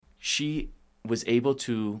she was able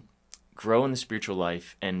to grow in the spiritual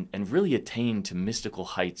life and really attain to mystical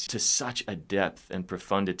heights, to such a depth and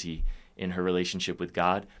profundity in her relationship with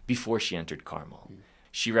God before she entered Carmel.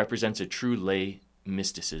 She represents a true lay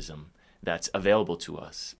mysticism that's available to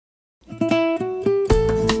us.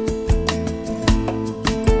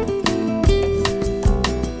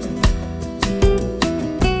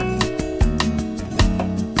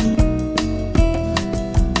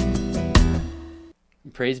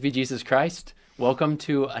 Praise be Jesus Christ. Welcome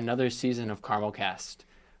to another season of Carmelcast.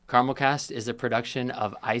 Carmelcast is a production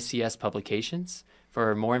of ICS Publications.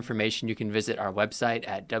 For more information, you can visit our website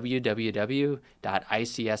at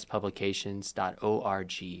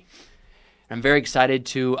www.icspublications.org. I'm very excited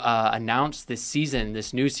to announce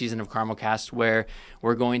this new season of Carmelcast, where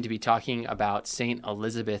we're going to be talking about Saint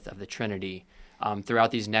Elizabeth of the Trinity.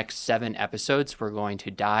 Throughout these next 7 episodes, we're going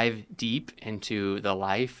to dive deep into the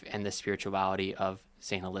life and the spirituality of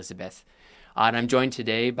Saint Elizabeth. And I'm joined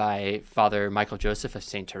today by Father Michael Joseph of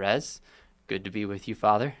St. Therese. Good to be with you,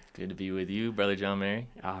 Father. Good to be with you, Brother John Mary.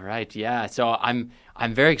 All right, yeah. So I'm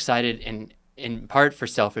very excited, in part for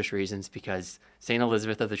selfish reasons, because Saint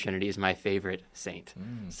Elizabeth of the Trinity is my favorite saint.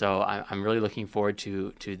 So I'm really looking forward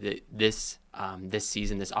to this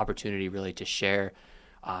season, this opportunity really to share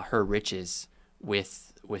her riches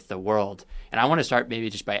with the world. And I want to start maybe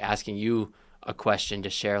just by asking you a question to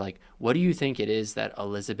share, like, what do you think it is that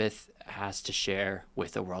Elizabeth has to share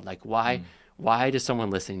with the world? Like, why does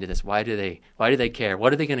someone listening to this, why do they care?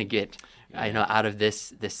 What are they going to get out of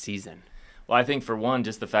this season? Well, I think for one,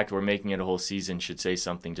 just the fact that we're making it a whole season should say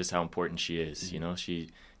something just how important she is. Mm-hmm. You know,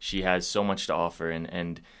 she has so much to offer,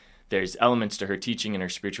 and there's elements to her teaching and her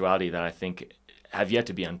spirituality that I think have yet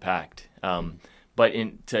to be unpacked. But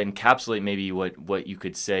to encapsulate maybe what you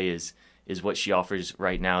could say is what she offers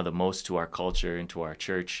right now the most to our culture and to our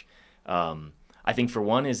church. I think for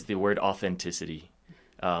one is the word authenticity.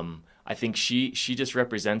 I think she just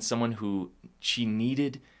represents someone who she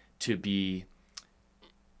needed to be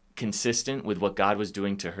consistent with what God was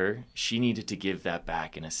doing to her. She needed to give that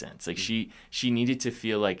back in a sense. Like she needed to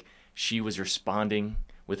feel like she was responding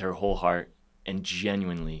with her whole heart and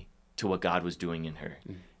genuinely to what God was doing in her.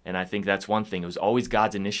 And I think that's one thing. It was always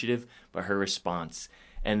God's initiative, but her response.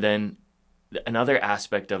 And then another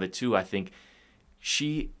aspect of it too, I think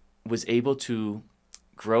she was able to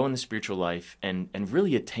grow in the spiritual life and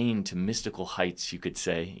really attain to mystical heights, you could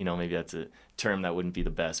say. You know, maybe that's a term that wouldn't be the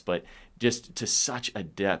best, but just to such a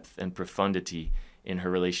depth and profundity in her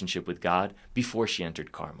relationship with God before she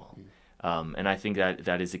entered Carmel. And I think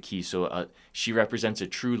that is the key. So she represents a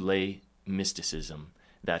true lay mysticism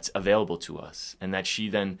that's available to us, and that she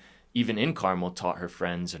then, even in Carmel, taught her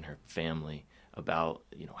friends and her family about,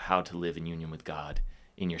 how to live in union with God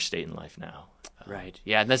in your state in life now. Right.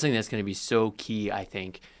 Yeah, and that's something that's going to be so key, I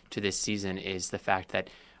think, to this season is the fact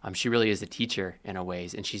that she really is a teacher in a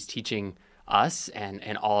ways, and she's teaching us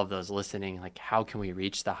and all of those listening, like, how can we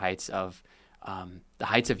reach the heights of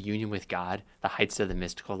union with God, the heights of the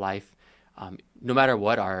mystical life, no matter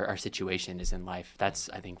what our situation is in life. That's,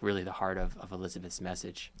 I think, really the heart of Elizabeth's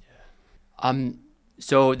message. Yeah.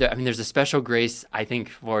 So there's a special grace, I think,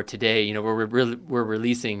 for today. We're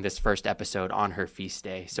releasing this first episode on her feast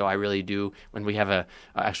day. So I really do. When we have a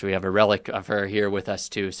relic of her here with us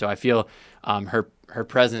too. So I feel her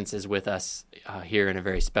presence is with us here in a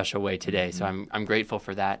very special way today. Mm-hmm. So I'm grateful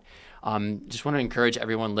for that. Just want to encourage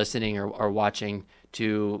everyone listening or watching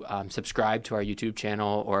to subscribe to our YouTube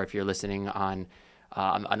channel, or if you're listening on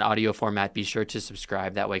an audio format, be sure to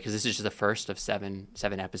subscribe that way, because this is just the first of seven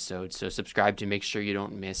episodes. So subscribe to make sure you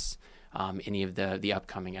don't miss any of the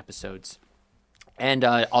upcoming episodes. And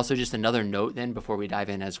also just another note then before we dive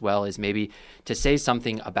in as well is maybe to say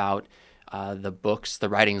something about the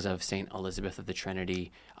writings of Saint Elizabeth of the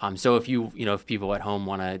Trinity. So if if people at home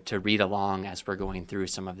want to read along as we're going through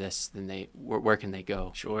some of this, then where can they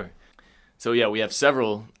go? Sure. So yeah, we have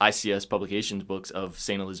several ICS publications books of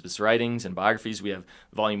St. Elizabeth's writings and biographies. We have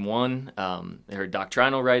Volume 1, her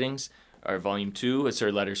doctrinal writings. Our Volume 2 is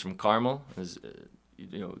her letters from Carmel.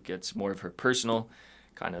 It gets more of her personal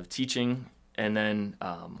kind of teaching. And then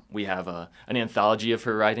we have an anthology of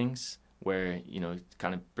her writings where,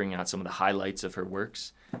 kind of bring out some of the highlights of her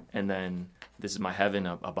works. And then This Is My Heaven,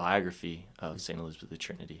 a biography of St. Elizabeth of the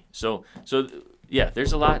Trinity. So yeah,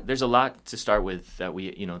 there's a lot to start with that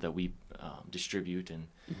we distribute, and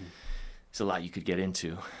a lot you could get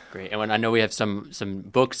into. Great. And when I know we have some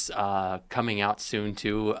books coming out soon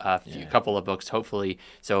too, a couple of books hopefully.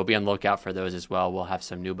 So be on the lookout for those as well. We'll have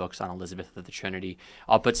some new books on Elizabeth of the Trinity.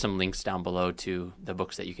 I'll put some links down below to the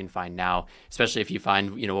books that you can find now, especially if you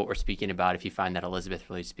find, what we're speaking about. If you find that Elizabeth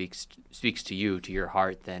really speaks to you, to your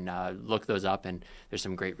heart, then look those up, and there's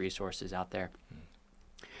some great resources out there.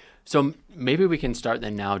 So maybe we can start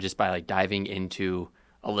then now just by like diving into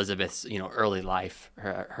Elizabeth's, early life,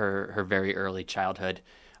 her very early childhood.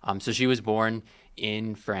 So she was born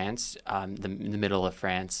in France, the middle of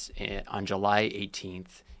France, on July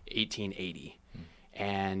 18th, 1880.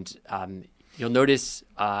 And you'll notice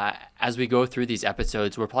as we go through these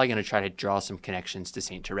episodes, we're probably going to try to draw some connections to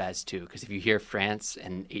Saint Therese too, because if you hear France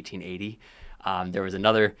in 1880, there was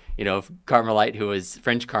another, French Carmelite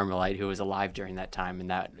who was alive during that time,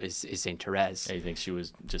 and that is Saint Therese. I think she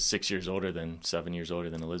was just 7 years older than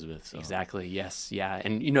Elizabeth. So. Exactly. Yes. Yeah.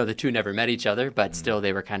 And the two never met each other, but still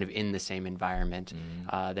they were kind of in the same environment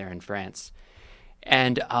there in France.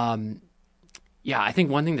 And I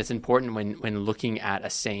think one thing that's important when looking at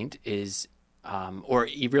a saint is, or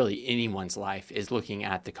really anyone's life, is looking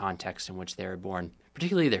at the context in which they were born,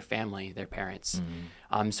 particularly their family, their parents.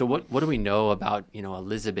 So what do we know about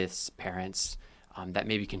Elizabeth's parents that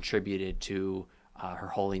maybe contributed to her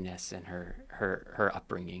holiness and her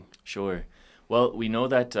upbringing? Sure. Well, we know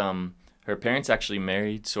that her parents actually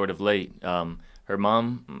married sort of late. Her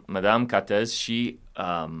mom, Madame Catez, she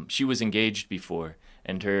was engaged before,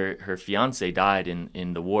 and her fiancé died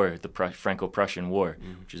in the war, the Franco-Prussian War,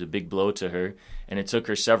 which was a big blow to her. And it took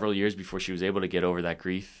her several years before she was able to get over that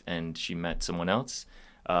grief, and she met someone else,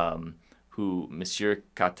 Monsieur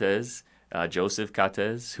Catez, Joseph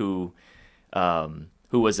Catez, who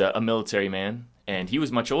was a military man, and he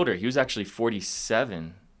was much older. He was actually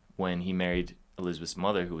 47 when he married Elizabeth's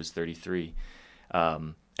mother, who was 33.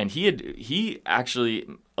 And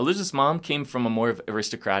Elizabeth's mom came from a more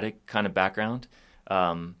aristocratic kind of background,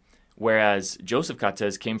 whereas Joseph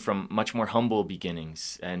Catez came from much more humble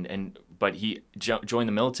beginnings, but he joined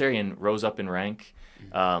the military and rose up in rank,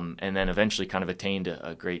 and then eventually kind of attained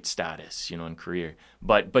a great status, and career.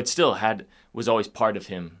 But still was always part of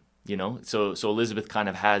him, So Elizabeth kind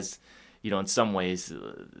of has, in some ways,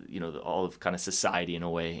 all of kind of society in a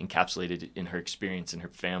way encapsulated in her experience and her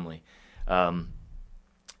family,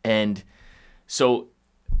 and so.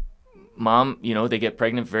 Mom, they get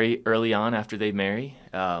pregnant very early on after they marry.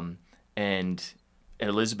 And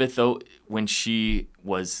Elizabeth, though, when she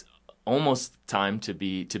was almost time to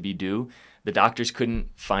be due, the doctors couldn't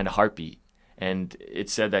find a heartbeat. And it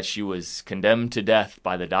said that she was condemned to death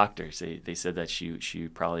by the doctors. They said that she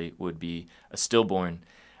probably would be a stillborn.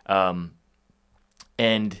 And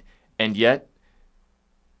yet,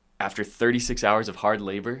 after 36 hours of hard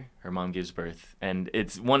labor, her mom gives birth. And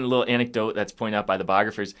it's one little anecdote that's pointed out by the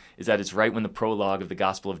biographers is that it's right when the prologue of the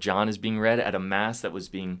Gospel of John is being read at a mass that was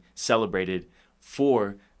being celebrated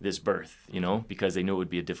for this birth, because they knew it would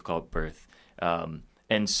be a difficult birth.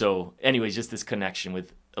 And so, anyways, just this connection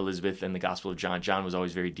with Elizabeth and the Gospel of John. John was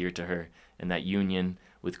always very dear to her, and that union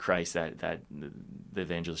with Christ that the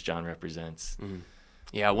evangelist John represents.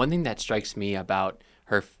 Yeah, one thing that strikes me about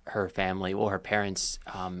her family, her parents,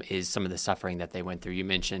 is some of the suffering that they went through. You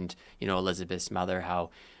mentioned, Elizabeth's mother, how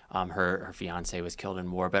her fiance was killed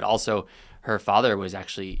in war, but also her father was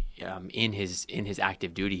actually in his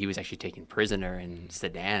active duty. He was actually taken prisoner in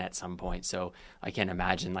Sudan at some point. So I can't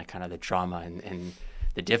imagine like kind of the trauma and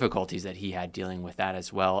the difficulties that he had dealing with that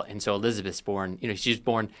as well. And so Elizabeth's born.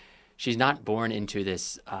 She's not born into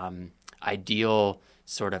this ideal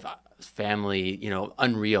sort of family,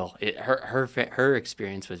 unreal. Her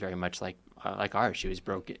experience was very much like ours. She was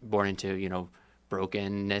born into,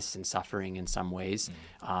 brokenness and suffering in some ways,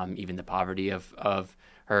 even the poverty of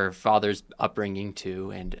her father's upbringing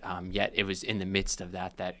too. And yet it was in the midst of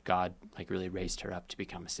that God really raised her up to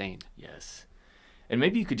become a saint. Yes. And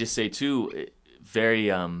maybe you could just say too,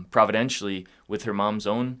 very providentially, with her mom's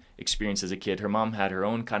own experience as a kid, her mom had her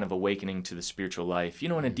own kind of awakening to the spiritual life,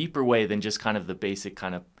 in a deeper way than just kind of the basic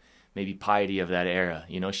kind of maybe piety of that era.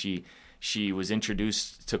 She was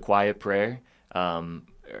introduced to quiet prayer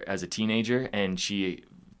as a teenager, and she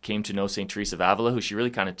came to know St. Teresa of Avila, who she really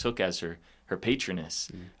kind of took as her patroness,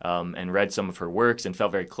 and read some of her works and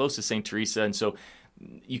felt very close to St. Teresa. And so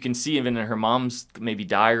you can see even in her mom's maybe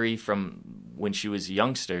diary from when she was a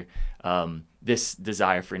youngster, this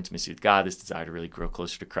desire for intimacy with God, this desire to really grow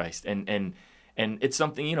closer to Christ. And it's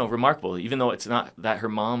something, remarkable, even though it's not that her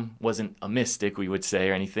mom wasn't a mystic, we would say,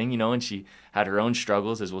 or anything, and she had her own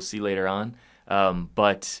struggles, as we'll see later on.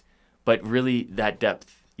 But really that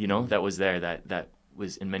depth, that was there, that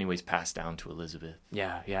was in many ways passed down to Elizabeth.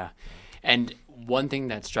 Yeah. And one thing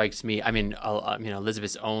that strikes me, I mean,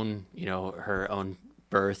 Elizabeth's own, her own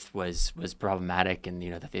birth was problematic, and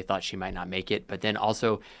that they thought she might not make it. But then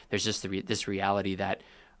also there's just this reality that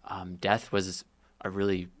death was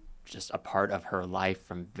just a part of her life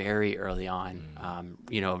from very early on.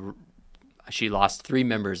 She lost 3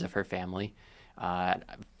 members of her family at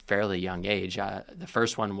a fairly young age. The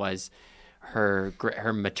first one was her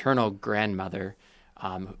maternal grandmother,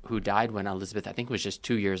 who died when Elizabeth, I think, was just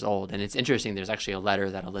 2 years old. And it's interesting, there's actually a letter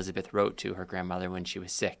that Elizabeth wrote to her grandmother when she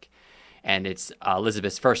was sick. And it's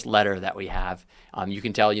Elizabeth's first letter that we have. You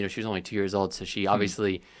can tell, she was only 2 years old, so she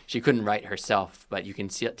obviously, she couldn't write herself, but you can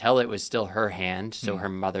tell it was still her hand. So her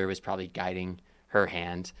mother was probably guiding her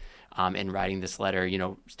hand in writing this letter,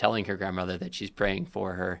 telling her grandmother that she's praying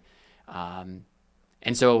for her.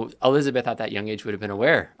 And so Elizabeth at that young age would have been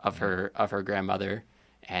aware of her grandmother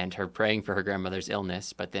and her praying for her grandmother's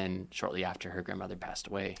illness, but then shortly after, her grandmother passed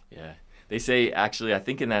away. Yeah. They say, actually, I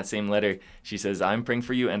think in that same letter, she says, I'm praying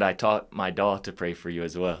for you, and I taught my doll to pray for you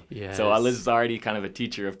as well. Yes. So Liz is already kind of a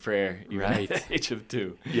teacher of prayer, even right. at the age of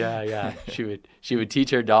 2. Yeah. She would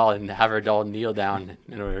teach her doll and have her doll kneel down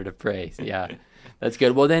in order to pray. Yeah, that's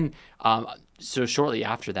good. Well, then, so shortly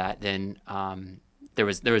after that, then there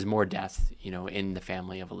was more death, in the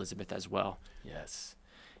family of Elizabeth as well.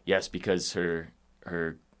 Yes, because her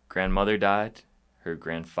grandmother died, her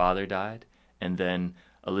grandfather died, and then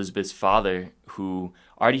Elizabeth's father, who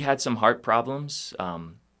already had some heart problems,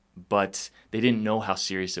 but they didn't know how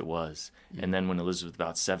serious it was. Mm-hmm. And then when Elizabeth was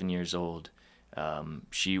about 7 years old,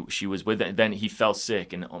 she was with it. Then he fell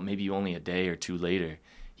sick, and maybe only a day or 2 later,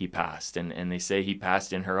 he passed. And they say he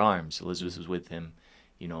passed in her arms. Elizabeth was with him,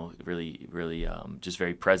 really, really just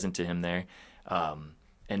very present to him there.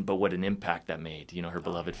 But what an impact that made, her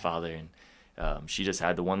beloved father. And she just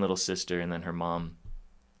had the one little sister and then her mom.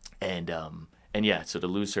 And yeah, so to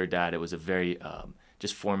lose her dad, it was a very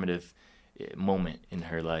just formative moment in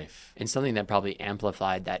her life. And something that probably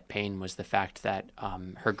amplified that pain was the fact that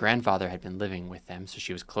her grandfather had been living with them, so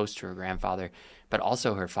she was close to her grandfather, but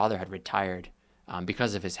also her father had retired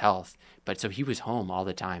because of his health. But so he was home all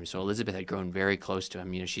the time. So Elizabeth had grown very close to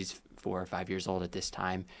him. She's 4 or 5 years old at this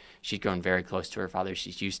time. She'd grown very close to her father.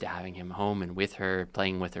 She's used to having him home and with her,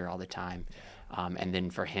 playing with her all the time. And then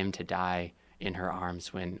for him to die in her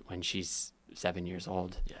arms when she's 7 years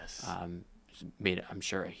old, made, I'm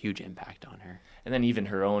sure, a huge impact on her. And then even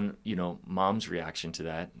her own, mom's reaction to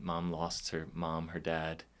that. Mom lost her mom, her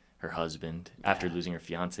dad, her husband, after losing her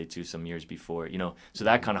fiance too some years before. So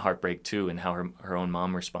that kind of heartbreak too, and how her own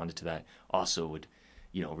mom responded to that also would,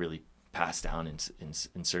 really pass down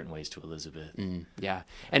in certain ways to Elizabeth. Yeah,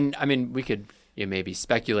 and I mean, we could maybe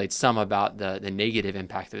speculate some about the negative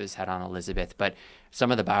impact that this had on Elizabeth, but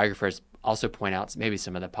some of the biographers also point out maybe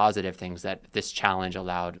some of the positive things that this challenge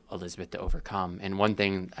allowed Elizabeth to overcome. And one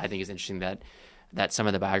thing I think is interesting that some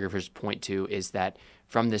of the biographers point to is that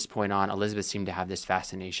from this point on, Elizabeth seemed to have this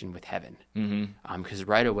fascination with heaven. Because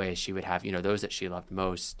right away she would have, those that she loved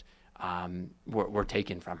most were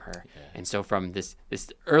taken from her. Yeah. And so from this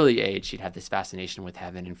early age, she'd have this fascination with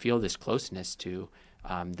heaven and feel this closeness to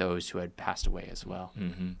those who had passed away as well.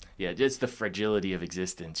 Yeah, it's the fragility of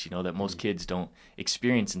existence, that most kids don't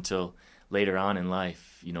experience until later on in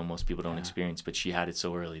life. Most people don't experience, but she had it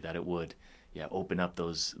so early that it would, open up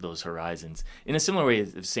those horizons. In a similar way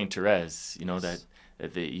as Saint Therese,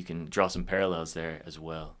 that you can draw some parallels there as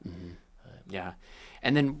well.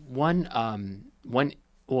 And then one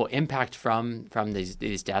impact from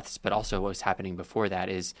these deaths, but also what was happening before that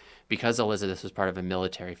is because Elizabeth was part of a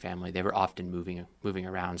military family, they were often moving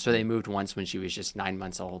around. So they moved once when she was just 9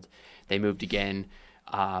 months old. They moved again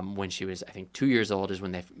when she was, I think, 2 years old is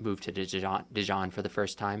when they moved to Dijon for the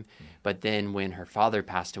first time. But then when her father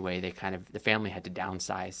passed away, the family had to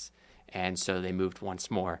downsize, and so they moved once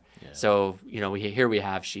more. So we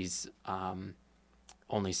have she's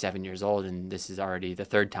only 7 years old, and this is already the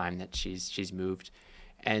third time that she's moved.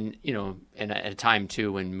 And, and at a time,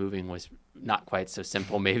 too, when moving was not quite so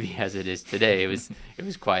simple maybe as it is today. It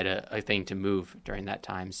was quite a thing to move during that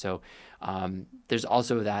time. So there's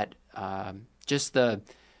also that just a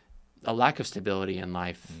lack of stability in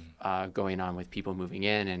life going on with people moving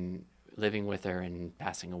in and living with her and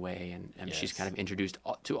passing away. And she's kind of introduced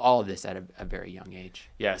to all of this at a very young age.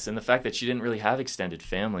 Yes, and the fact that she didn't really have extended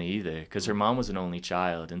family either, because her mom was an only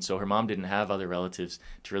child, and so her mom didn't have other relatives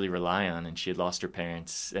to really rely on, and she had lost her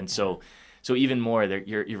parents. And so even more,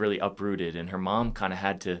 you're really uprooted, and her mom kind of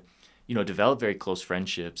had to, develop very close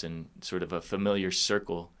friendships and sort of a familiar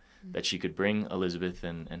circle that she could bring Elizabeth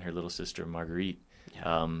and her little sister Marguerite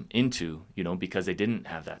into, because they didn't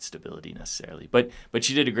have that stability necessarily. But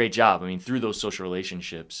she did a great job. I mean, through those social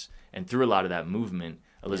relationships and through a lot of that movement,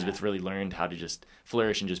 Elizabeth really learned how to just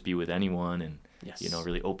flourish and just be with anyone, and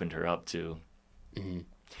really opened her up to. Mm-hmm.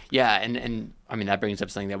 Yeah, and I mean, that brings up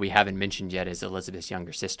something that we haven't mentioned yet, is Elizabeth's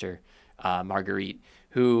younger sister, Marguerite,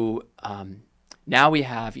 who now we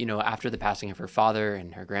have, after the passing of her father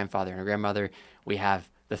and her grandfather and her grandmother, we have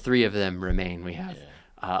the three of them remain. We have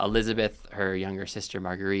Elizabeth, her younger sister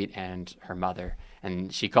Marguerite, and her mother,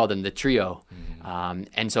 and she called them the trio. Mm-hmm.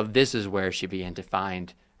 And so this is where she began to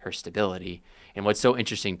find her stability. And what's so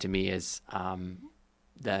interesting to me is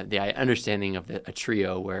the understanding of a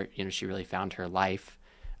trio where she really found her life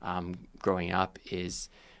growing up is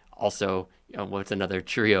also what's another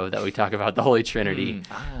trio that we talk about, the Holy Trinity.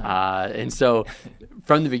 And so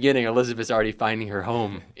from the beginning, Elizabeth's already finding her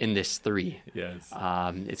home in this three. Yes.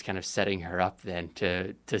 It's kind of setting her up then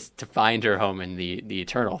to find her home in the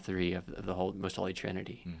eternal three of the most Holy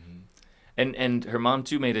Trinity. Mm-hmm. And her mom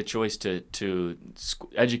too made a choice to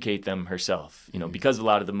educate them herself, because of a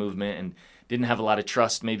lot of the movement, and didn't have a lot of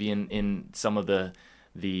trust maybe in some of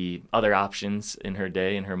the other options in her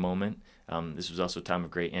day, in her moment. This was also a time of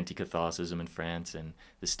great anti-Catholicism in France, and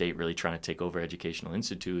the state really trying to take over educational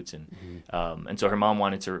institutes, and so her mom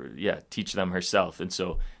wanted to teach them herself, and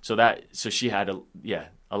so she had a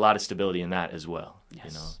lot of stability in that as well.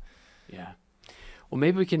 Yes. Yeah. Well,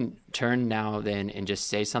 maybe we can turn now then and just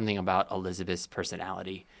say something about Elizabeth's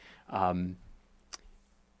personality.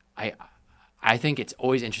 I think it's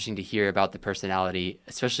always interesting to hear about the personality,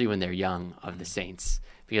 especially when they're young, of the saints,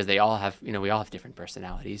 because they all have, we all have different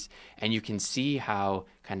personalities, and you can see how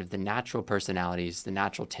kind of the natural personalities, the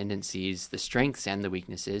natural tendencies, the strengths and the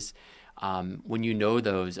weaknesses, when you know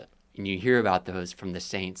those and you hear about those from the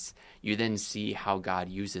saints, you then see how God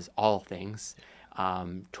uses all things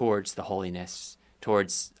towards the holiness,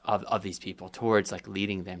 towards of these people, towards like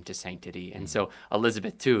leading them to sanctity. And so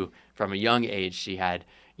Elizabeth too, from a young age, she had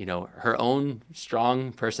her own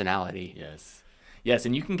strong personality. Yes,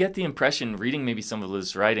 and you can get the impression, reading maybe some of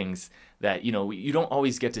Liz's writings, that, you don't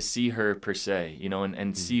always get to see her per se,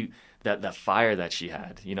 and see that fire that she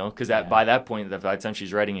had, because by that point, by the time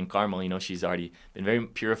she's writing in Carmel, she's already been very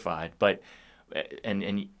purified, but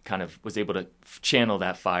and kind of was able to channel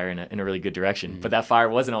that fire in a really good direction. But that fire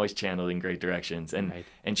wasn't always channeled in great directions, and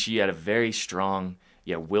she had a very strong,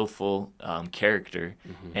 willful character,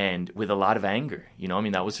 and with a lot of anger.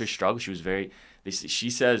 That was her struggle. She was she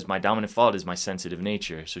says, my dominant fault is my sensitive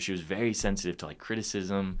nature. So she was very sensitive to like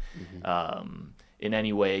criticism, in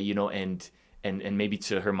any way, and maybe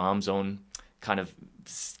to her mom's own kind of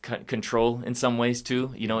control in some ways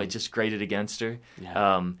too. It just grated against her.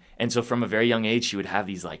 And so from a very young age, she would have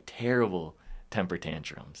these like terrible temper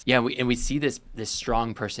tantrums. Yeah, we see this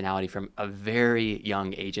strong personality from a very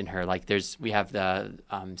young age in her. Like we have the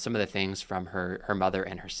some of the things from her mother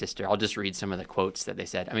and her sister. I'll just read some of the quotes that they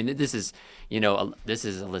said. I mean, this is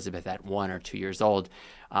Elizabeth at 1 or 2 years old.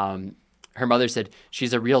 Her mother said,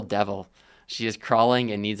 "She's a real devil. She is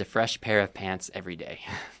crawling and needs a fresh pair of pants every day."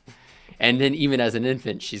 And then even as an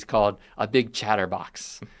infant, she's called a big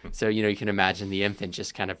chatterbox. So, you can imagine the infant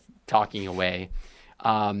just kind of talking away.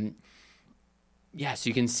 So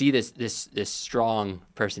you can see this strong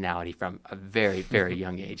personality from a very, very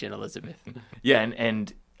young age in Elizabeth. Yeah,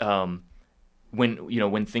 and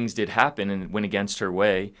when things did happen and went against her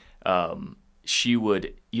way, she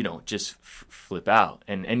would just flip out.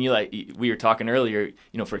 And we were talking earlier,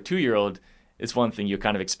 for a 2-year-old, it's one thing you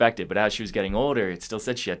kind of expected, but as she was getting older, it still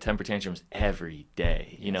said she had temper tantrums every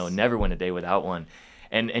day. Never went a day without one.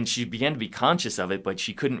 And she began to be conscious of it, but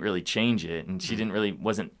she couldn't really change it, and she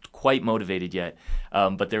wasn't quite motivated yet.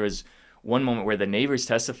 But there was one moment where the neighbors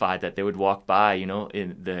testified that they would walk by,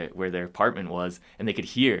 where their apartment was, and they could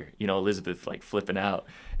hear, Elizabeth like flipping out.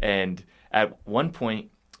 And at one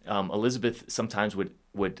point, Elizabeth sometimes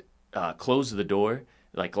would close the door,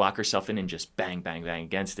 like lock herself in and just bang, bang, bang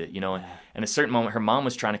against it, And at a certain moment, her mom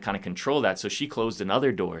was trying to kind of control that, so she closed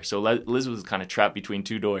another door. So Elizabeth was kind of trapped between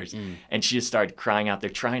two doors, and she just stared crying out, "They're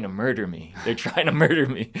trying to murder me. They're trying to murder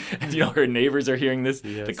me." And, her neighbors are hearing this.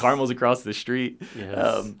 Yes. The Carmel's across the street.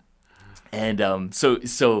 Yes.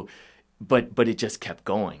 But it just kept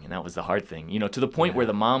going, and that was the hard thing, to the point where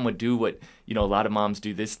the mom would do what, a lot of moms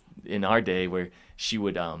do this in our day, where she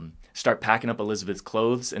would start packing up Elizabeth's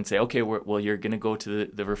clothes and say, "Okay, you're going to go to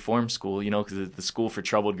the reform school, because it's the school for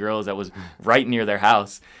troubled girls that was right near their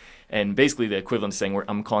house." And basically the equivalent of saying,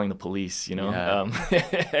 "I'm calling the police," Yeah.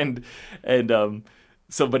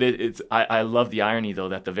 But I love the irony though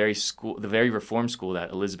that the very reform school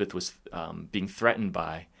that Elizabeth was being threatened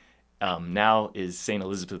by now is St.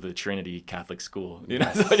 Elizabeth of the Trinity Catholic School. You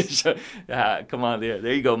know, so I just come on,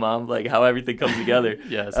 there you go, Mom. Like how everything comes together.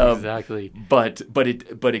 Yes, exactly. But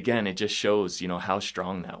again, it just shows, you know, how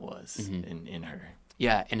strong that was in her.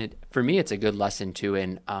 Yeah, and for me, it's a good lesson too.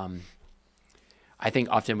 And I think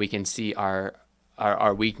often we can see our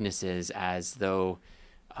weaknesses as though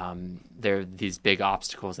they're these big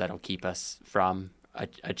obstacles that'll keep us from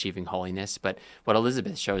achieving holiness. But what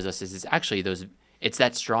Elizabeth shows us is actually it's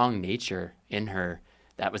that strong nature in her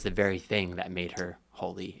that was the very thing that made her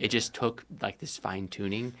holy. It just took like this fine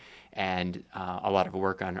tuning and a lot of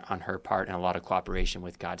work on her part and a lot of cooperation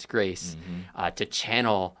with God's grace to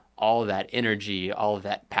channel all of that energy, all of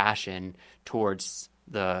that passion towards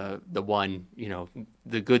the one, you know,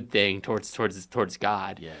 the good thing towards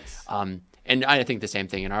God. Yes. And I think the same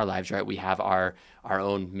thing in our lives, right? We have our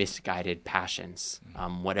own misguided passions,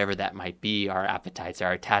 whatever that might be, our appetites,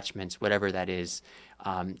 our attachments, whatever that is.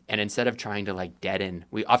 And instead of trying to like deaden,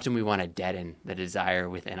 we want to deaden the desire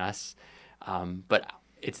within us. But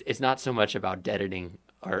it's not so much about deadening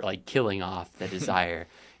or like killing off the desire.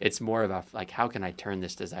 It's more about like, how can I turn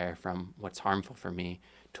this desire from what's harmful for me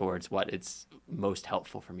towards what it's most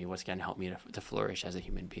helpful for me, what's going to help me to flourish as a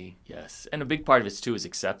human being. Yes. And a big part of it too is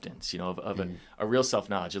acceptance, you know, of a real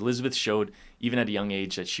self-knowledge. Elizabeth showed even at a young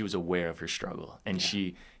age that she was aware of her struggle, and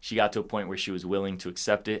she got to a point where she was willing to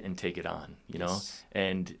accept it and take it on, you know,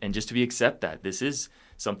 and just to accept that this is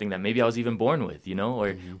something that maybe I was even born with, you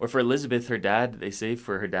know, or for Elizabeth, her dad, they say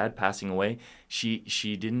for her dad passing away, she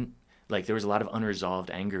didn't, like there was a lot of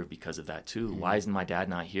unresolved anger because of that too. Why isn't my dad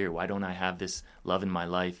not here? Why don't I have this love in my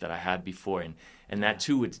life that I had before? And that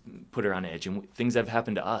too would put her on edge. And things have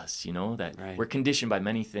happened to us, you know, that we're conditioned by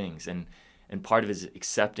many things. And part of it is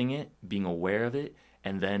accepting it, being aware of it,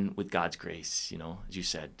 and then with God's grace, you know, as you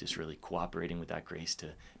said, just really cooperating with that grace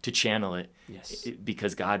to channel it,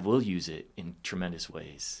 because God will use it in tremendous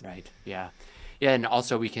ways. Right. Yeah. Yeah. And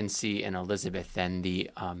also we can see in Elizabeth then the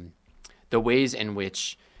ways in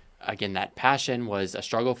which, again, that passion was a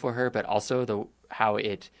struggle for her, but also how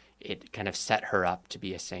it kind of set her up to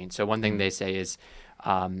be a saint. So one thing they say is,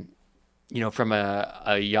 you know, from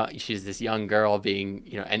a young, she's this young girl being,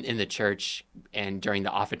 you know, and in the church, and during the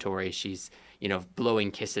offertory, she's, you know,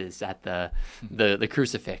 blowing kisses at the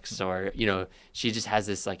crucifix, or, you know, she just has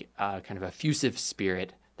this like kind of effusive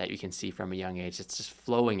spirit that you can see from a young age. It's just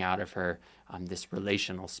flowing out of her, this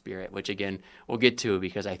relational spirit, which again we'll get to,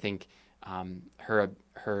 because I think her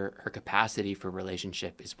capacity for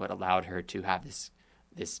relationship is what allowed her to have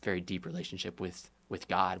this very deep relationship with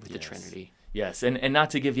God, with the Trinity. Yes, and not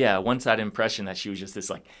to give a one-sided impression that she was just this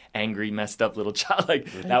like angry, messed up little child.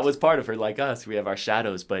 Like that was part of her. Like us, we have our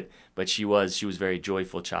shadows, but she was a very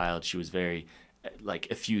joyful child. She was very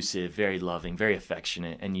like effusive, very loving, very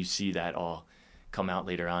affectionate, and you see that all come out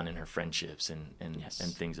later on in her friendships and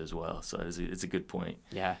things as well. So it's a good point.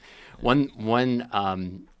 Yeah,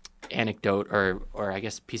 one anecdote or I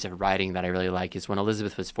guess piece of writing that I really like is when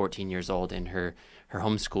Elizabeth was 14 years old in her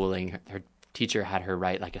homeschooling, her teacher had her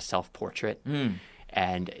write like a self-portrait.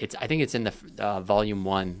 And I think it's in the volume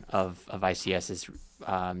 1 of ICS's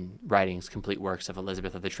writings, Complete Works of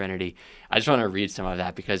Elizabeth of the Trinity. I just want to read some of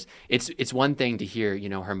that, because it's one thing to hear, you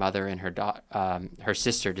know, her mother and her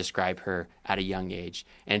sister describe her at a young age,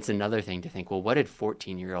 and it's another thing to think, well, what did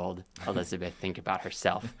 14-year-old Elizabeth think about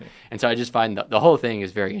herself? And so I just find the whole thing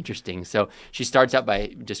is very interesting. So she starts out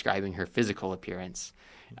by describing her physical appearance.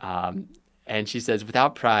 And she says,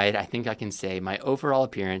 "Without pride, I think I can say my overall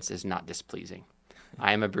appearance is not displeasing.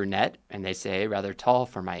 I am a brunette, and they say rather tall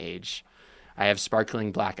for my age. I have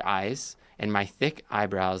sparkling black eyes, and my thick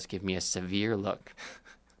eyebrows give me a severe look.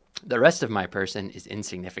 The rest of my person is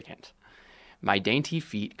insignificant. My dainty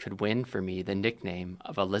feet could win for me the nickname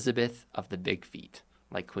of Elizabeth of the Big Feet,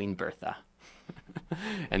 like Queen Bertha.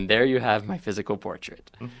 And there you have my physical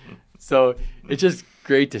portrait." So it's just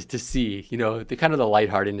great to see, you know, the kind of the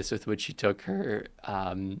lightheartedness with which she took her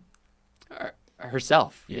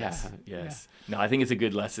herself. Yes. No, I think it's a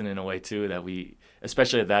good lesson in a way too, that we,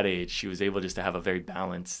 especially at that age, she was able just to have a very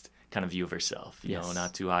balanced kind of view of herself. You know,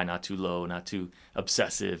 not too high, not too low, not too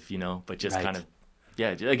obsessive, you know, but just kind of,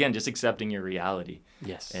 again, just accepting your reality.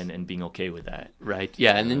 Yes. And being okay with that. Right.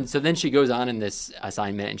 Yeah. And then she goes on in this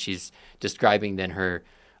assignment, and she's describing then her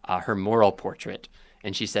moral portrait.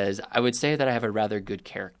 And she says, "I would say that I have a rather good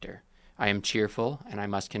character. I am cheerful, and I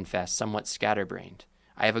must confess, somewhat scatterbrained.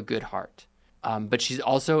 I have a good heart." But she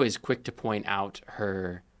also is quick to point out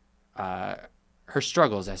her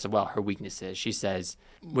struggles as well, her weaknesses. She says,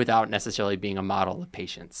 without necessarily being a model of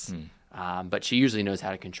patience, but she usually knows how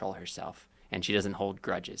to control herself, and she doesn't hold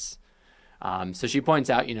grudges. So she points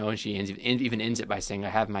out, and she even ends it by saying, I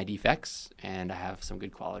have my defects and I have some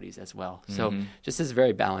good qualities as well. So just this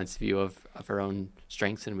very balanced view of her own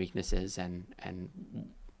strengths and weaknesses and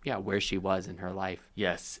where she was in her life.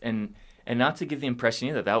 Yes. And not to give the impression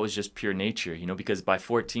either that was just pure nature, because by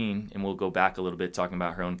 14, and we'll go back a little bit talking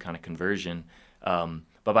about her own kind of conversion,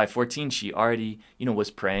 but by 14, she already, was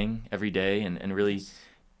praying every day and really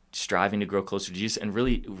striving to grow closer to Jesus and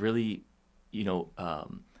really, really,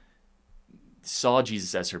 saw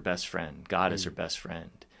Jesus as her best friend, God as her best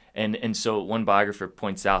friend. And so one biographer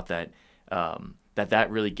points out that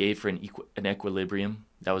that really gave her an equilibrium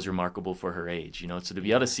that was remarkable for her age, so to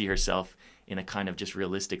be able to see herself in a kind of just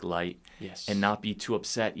realistic light and not be too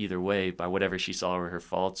upset either way by whatever she saw were her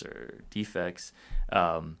faults or defects,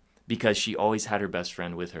 because she always had her best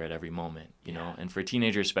friend with her at every moment, and for a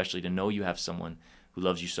teenager especially, to know you have someone who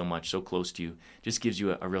loves you so much, so close to you, just gives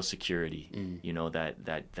you a real security,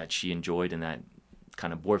 that she enjoyed and that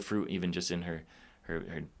kind of bore fruit even just in her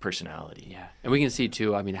personality. Yeah, and we can see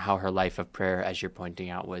too, how her life of prayer, as you're pointing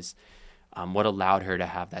out, was what allowed her to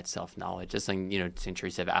have that self-knowledge. Just like, St.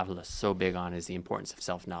 Teresa of Avila is so big on is the importance of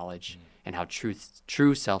self-knowledge and how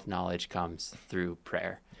true self-knowledge comes through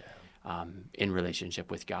prayer. In relationship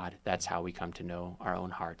with God. That's how we come to know our own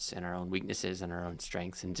hearts and our own weaknesses and our own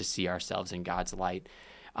strengths and to see ourselves in God's light.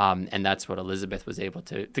 And that's what Elizabeth was able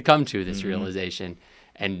to come to, this realization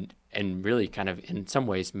and really kind of in some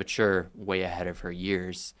ways mature way ahead of her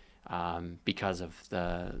years because of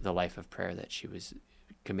the life of prayer that she was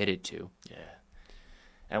committed to. Yeah.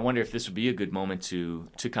 I wonder if this would be a good moment to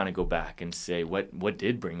kind of go back and say what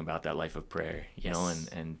did bring about that life of prayer,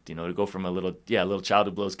 and to go from a little child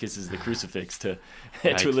who blows kisses the crucifix to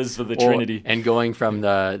Elizabeth of the Trinity, and going from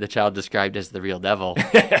the child described as the real devil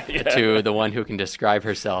to the one who can describe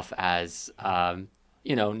herself as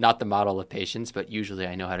not the model of patience, but usually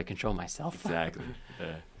I know how to control myself. Exactly.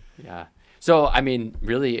 Yeah. So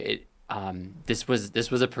really, this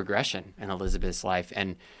was a progression in Elizabeth's life,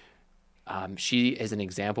 and she is an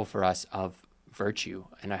example for us of virtue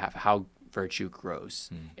and how virtue grows.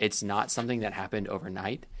 It's not something that happened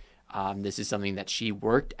overnight. This is something that she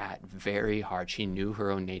worked at very hard. She knew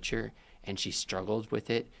her own nature and she struggled with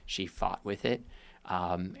it. She fought with it.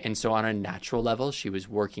 And so on a natural level, she was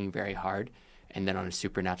working very hard. And then on a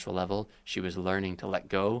supernatural level, she was learning to let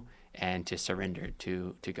go and to surrender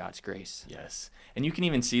to God's grace. Yes. And you can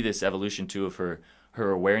even see this evolution too of her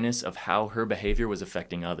awareness of how her behavior was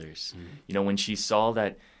affecting others. When she saw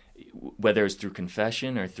that, whether it's through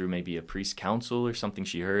confession or through maybe a priest counsel or something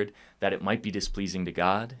she heard, that it might be displeasing to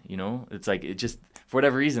God, it's like it just, for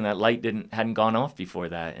whatever reason, that light hadn't gone off before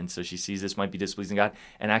that. And so she sees this might be displeasing to God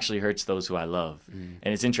and actually hurts those who I love.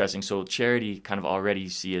 And it's interesting. So charity kind of already you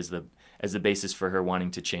see as the basis for her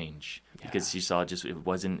wanting to change, because she saw just it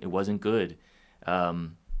wasn't good.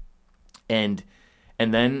 And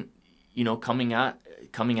then,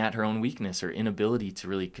 coming at her own weakness, her inability to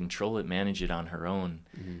really control it, manage it on her own,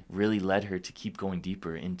 really led her to keep going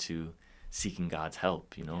deeper into seeking God's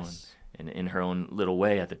help, and in her own little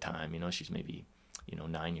way at the time, she's maybe,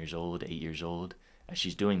 9 years old, 8 years old as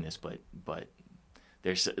she's doing this, but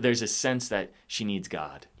there's a sense that she needs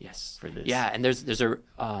God. Yes. For this. Yeah. And there's a,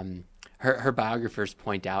 her biographers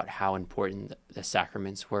point out how important the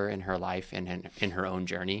sacraments were in her life and in her own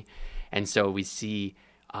journey. And so we see,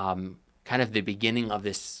 kind of the beginning of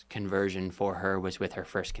this conversion for her was with her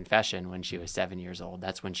first confession when she was 7 years old.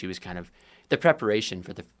 That's when she was kind of the preparation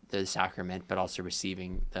for the sacrament, but also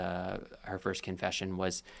receiving her first confession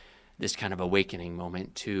was this kind of awakening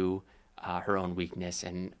moment to her own weakness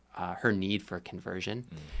and her need for conversion.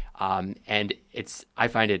 And I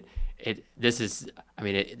find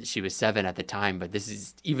she was 7 at the time, but this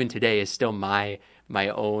is even today is still my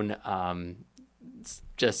own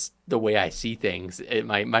just the way I see things,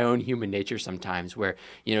 my own human nature sometimes, where,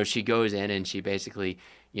 she goes in and she basically,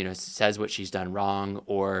 says what she's done wrong,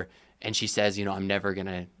 and she says, I'm never going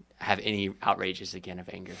to have any outrages again of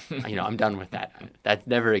anger. I'm done with that. That's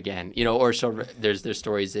never again, or there's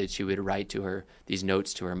stories that she would write these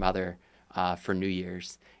notes to her mother for New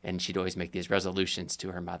Year's, and she'd always make these resolutions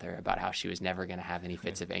to her mother about how she was never going to have any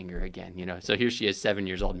fits of anger again. So here she is, 7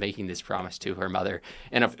 years old, making this promise to her mother,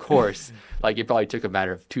 and of course, it probably took a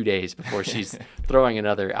matter of 2 days before she's throwing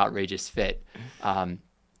another outrageous fit.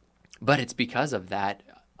 But it's because of that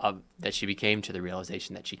that she became to the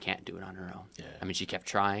realization that she can't do it on her own. Yeah. She kept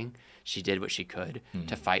trying. She did what she could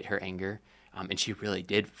to fight her anger, and she really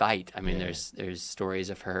did fight. There's stories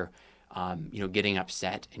of her getting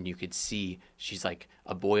upset, and you could see she's like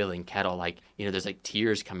a boiling kettle. Like, there's like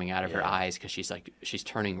tears coming out of her eyes because she's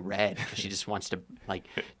turning red because she just wants to like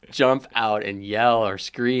jump out and yell or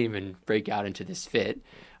scream and break out into this fit.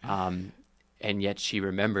 And yet she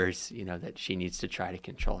remembers, that she needs to try to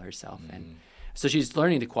control herself. And so she's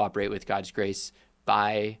learning to cooperate with God's grace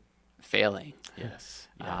by failing. Yes.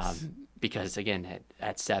 Because again,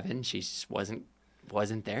 at 7, she just wasn't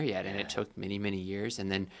there yet, and it took many, many years.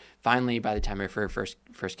 And then finally, by the time of her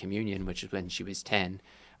first communion, which is when she was 10,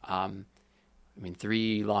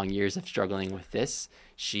 3 long years of struggling with this,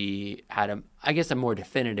 she had a more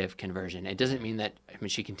definitive conversion. It doesn't mean that,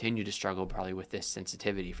 she continued to struggle probably with this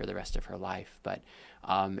sensitivity for the rest of her life, but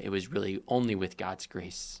it was really only with God's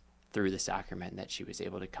grace through the sacrament that she was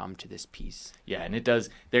able to come to this peace. Yeah, and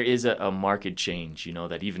there is a marked change,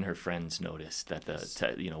 that even her friends noticed, that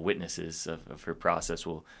the witnesses of her process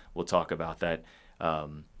will talk about that.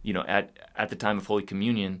 At the time of Holy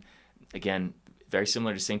Communion, again, very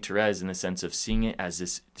similar to Saint Therese in the sense of seeing it as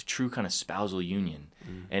this true kind of spousal union.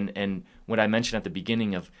 And what I mentioned at the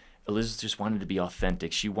beginning of Elizabeth just wanted to be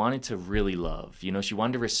authentic. She wanted to really love. She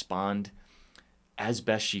wanted to respond as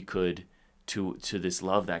best she could to this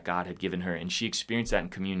love that God had given her. And she experienced that in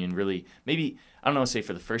communion really, maybe, I don't know, say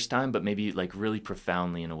for the first time, but maybe like really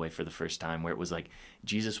profoundly in a way for the first time, where it was like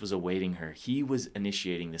Jesus was awaiting her. He was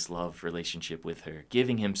initiating this love relationship with her,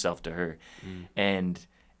 giving himself to her. And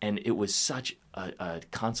it was such a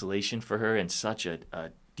consolation for her and such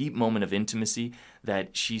a deep moment of intimacy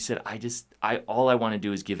that she said, all I want to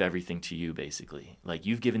do is give everything to you, basically. Like,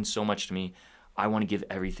 you've given so much to me. I want to give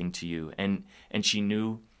everything to you. And she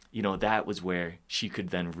knew, that was where she could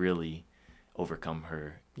then really overcome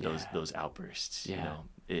those outbursts.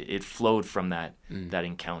 It flowed from that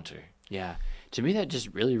encounter. Yeah. To me, that just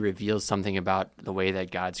really reveals something about the way that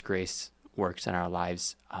God's grace works in our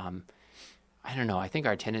lives. I don't know. I think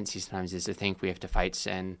our tendency sometimes is to think we have to fight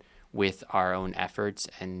sin with our own efforts,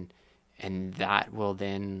 and that will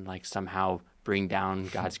then like somehow bring down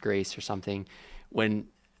God's grace or something. When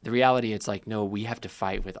the reality, it's like, no, we have to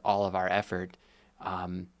fight with all of our effort,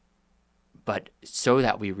 but so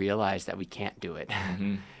that we realize that we can't do it.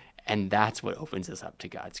 And that's what opens us up to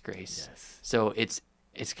God's grace. Yes. So it's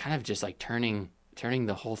kind of just like turning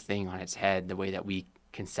the whole thing on its head, the way that we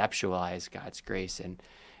conceptualize God's grace,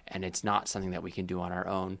 and it's not something that we can do on our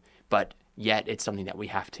own, but yet it's something that we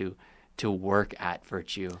have to work at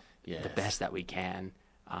virtue the best that we can,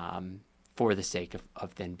 for the sake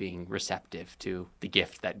of then being receptive to the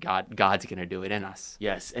gift that God's going to do it in us.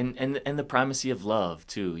 Yes, and the primacy of love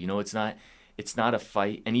too. It's not a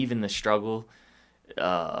fight, and even the struggle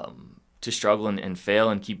to struggle and fail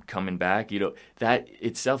and keep coming back. That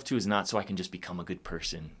itself too is not so I can just become a good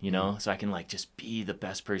person. So I can like just be the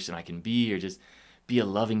best person I can be, or just be a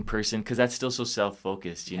loving person, because that's still so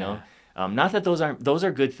self-focused. Not that those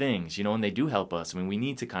are good things. And they do help us. We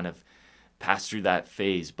need to kind of pass through that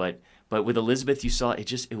phase, but with Elizabeth, you saw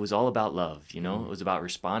it was all about love. It was about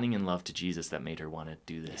responding in love to Jesus that made her want to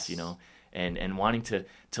do this. And wanting to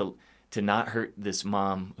not hurt this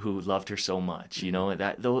mom who loved her so much.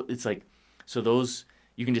 That though it's like, so those,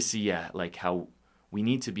 you can just see like how we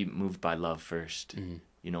need to be moved by love first.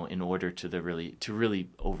 In order to really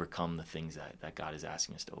overcome the things that God is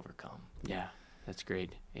asking us to overcome. Yeah, that's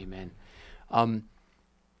great. Amen. And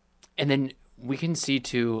then we can see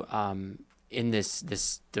too, in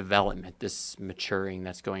this development, this maturing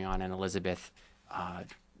that's going on in Elizabeth,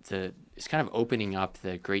 it's kind of opening up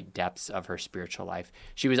the great depths of her spiritual life.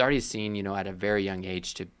 She was already seen, at a very young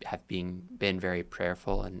age to have been very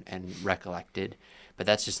prayerful and recollected, but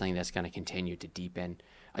that's just something that's going to continue to deepen.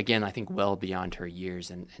 Again, I think well beyond her years,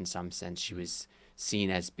 in some sense, she was seen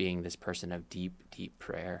as being this person of deep, deep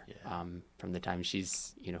prayer from the time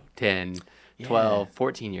she's, 10, 12,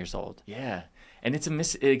 14 years old. Yeah. And it's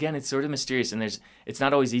it's sort of mysterious, and it's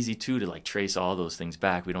not always easy to like trace all those things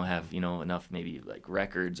back. We don't have, enough maybe like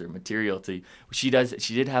records or material to, she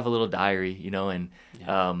did have a little diary,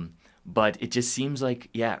 but it just seems like,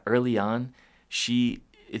 early on,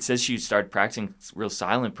 it says she started practicing real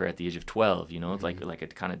silent prayer at the age of 12, like a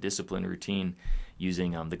kind of disciplined routine,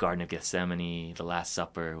 using the Garden of Gethsemane, the Last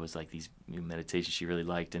Supper was like these meditations she really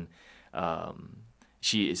liked. And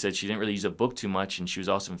she said she didn't really use a book too much, and she was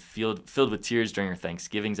also filled with tears during her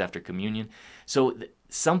Thanksgivings after communion. So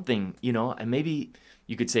something, and maybe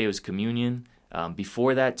you could say it was communion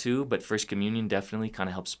before that too, but First Communion definitely kind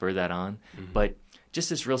of helped spur that on. But just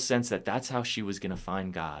this real sense that that's how she was going to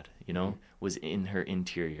find God, was in her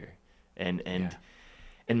interior. And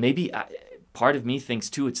maybe part of me thinks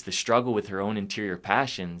too, it's the struggle with her own interior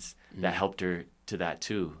passions that helped her to that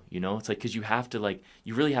too. It's like, because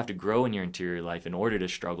you really have to grow in your interior life in order to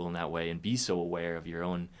struggle in that way and be so aware of your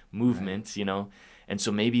own movements, And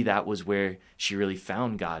so maybe that was where she really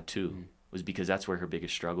found God too, was because that's where her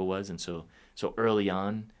biggest struggle was. And so early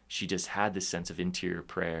on, she just had this sense of interior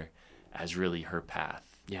prayer as really her path.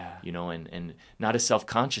 Yeah. And not a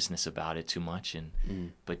self-consciousness about it too much,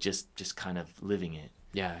 but just kind of living it.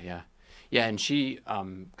 Yeah, yeah. Yeah, and she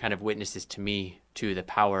kind of witnesses to me, to the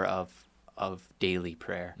power of daily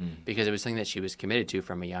prayer, because it was something that she was committed to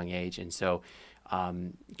from a young age. And so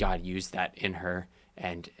God used that in her,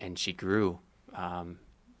 and she grew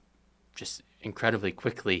just incredibly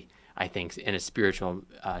quickly, I think, in a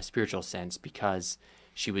spiritual sense, because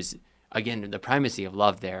she was, again, the primacy of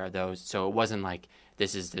love there, though. So it wasn't like,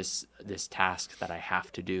 this is this task that I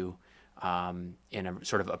have to do in a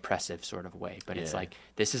sort of oppressive sort of way. But it's like,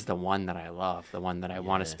 this is the one that I love, the one that I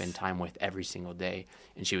want to spend time with every single day.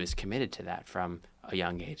 And she was committed to that from a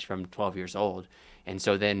young age, from 12 years old. And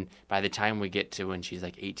so then by the time we get to when she's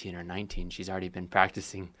like 18 or 19, she's already been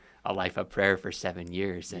practicing a life of prayer for 7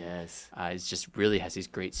 years. And it's just really has these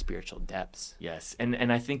great spiritual depths. Yes.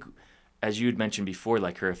 And I think, as you had mentioned before,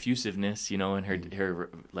 like her effusiveness, and her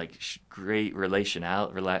like great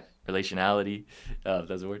relationality,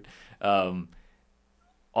 that's a word,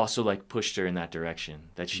 also like pushed her in that direction,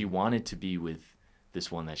 that she wanted to be with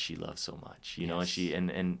this one that she loved so much,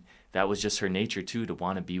 and that was just her nature too, to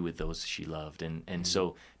want to be with those she loved. And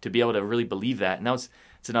so to be able to really believe that, and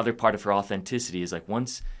it's another part of her authenticity, is like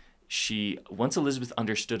once Elizabeth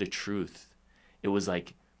understood a truth, it was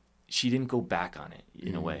like, she didn't go back on it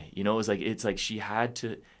in a way. It's like she had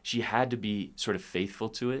to be sort of faithful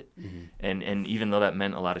to it. And even though that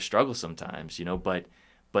meant a lot of struggle sometimes,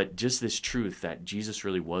 but just this truth that Jesus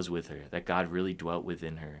really was with her, that God really dwelt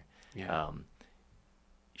within her. Yeah.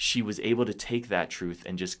 She was able to take that truth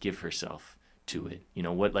and just give herself to it.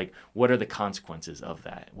 What are the consequences of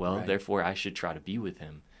that? Well, therefore I should try to be with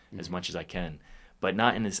him as much as I can, but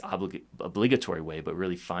not in this obligatory way, but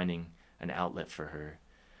really finding an outlet for her.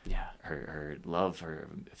 Yeah, her love, her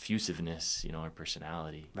effusiveness, her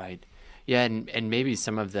personality. Right. Yeah, and maybe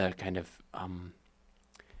some of the kind of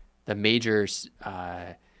the major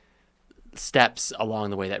steps along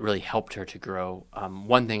the way that really helped her to grow.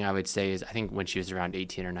 One thing I would say is, I think when she was around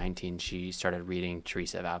 18 or 19, she started reading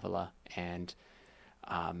Teresa of Avila and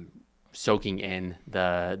soaking in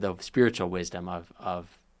the spiritual wisdom of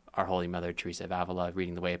our Holy Mother, Teresa of Avila,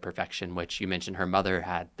 reading The Way of Perfection, which you mentioned her mother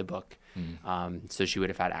had the book. So she would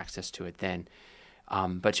have had access to it then.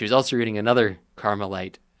 But she was also reading another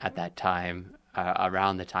Carmelite at that time,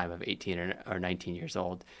 around the time of 18 or 19 years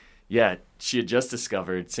old. Yeah, she had just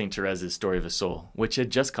discovered St. Therese's Story of a Soul, which had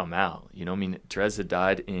just come out. Therese had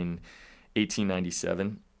died in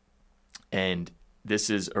 1897, and this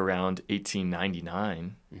is around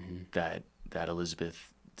 1899 that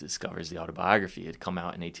Elizabeth discovers the autobiography. It had come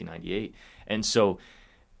out in 1898. And so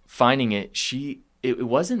finding it, it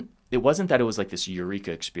wasn't that it was like this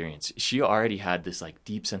eureka experience. She already had this like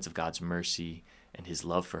deep sense of God's mercy and his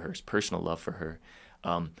love for her, his personal love for her.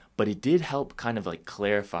 But it did help kind of like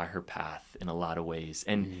clarify her path in a lot of ways.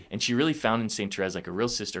 And she really found in St. Therese like a real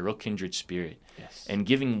sister, a real kindred spirit. Yes. And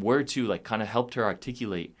giving word to like kind of helped her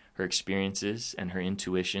articulate her experiences and her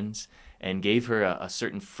intuitions, and gave her a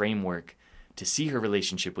certain framework to see her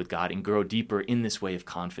relationship with God and grow deeper in this way of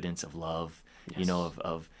confidence, of love,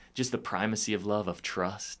 of just the primacy of love, of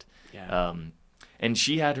trust. Yeah. And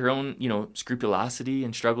she had her own, scrupulosity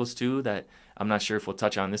and struggles too, that I'm not sure if we'll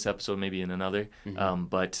touch on this episode, maybe in another.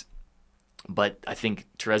 But I think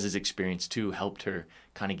Therese's experience too helped her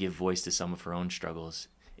kind of give voice to some of her own struggles,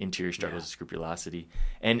 interior struggles, of scrupulosity.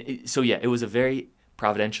 And it was a very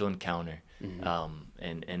providential encounter.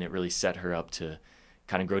 And it really set her up to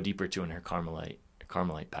kind of grow deeper too in her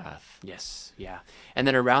Carmelite path. Yes, yeah. And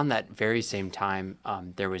then around that very same time,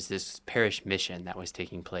 there was this parish mission that was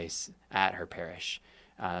taking place at her parish.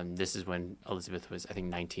 This is when Elizabeth was, I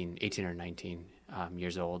think, 18 or 19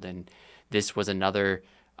 years old. And this was another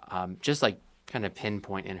just like kind of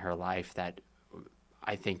pinpoint in her life that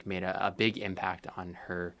I think made a big impact on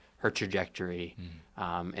her trajectory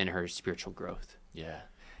and her spiritual growth. Yeah.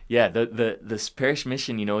 Yeah, this parish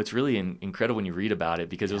mission, it's really incredible when you read about it,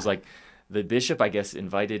 because it was like the bishop, I guess,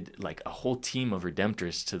 invited like a whole team of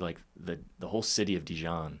Redemptorists to like the whole city of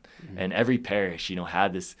Dijon. And every parish,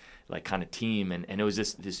 had this like kind of team, and it was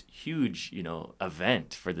this huge,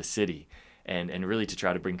 event for the city, and really to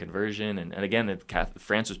try to bring conversion. And again,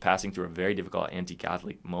 France was passing through a very difficult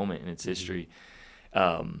anti-Catholic moment in its history.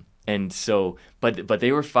 And so, but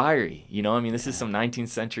they were fiery, this is some 19th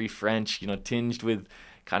century French, tinged with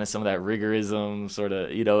kind of some of that rigorism sort of,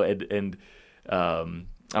 and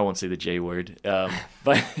I won't say the J word,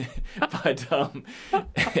 but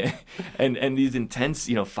and these intense,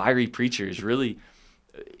 fiery preachers really,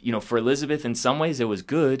 for Elizabeth, in some ways it was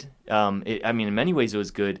good. In many ways it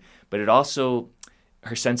was good, but it also,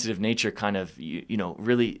 her sensitive nature kind of,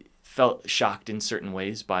 really felt shocked in certain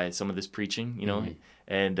ways by some of this preaching,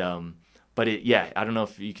 and but I don't know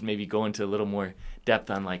if you can maybe go into a little more depth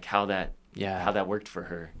on like how that worked for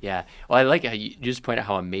her. Yeah. Well, I like how you just point out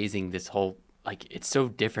how amazing this whole, like, it's so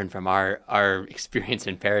different from our experience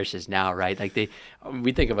in parishes now, right? Like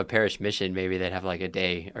we think of a parish mission, maybe they'd have like a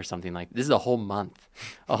day or something. Like this is a whole month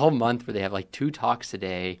where they have like 2 talks a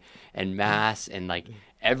day and mass, and like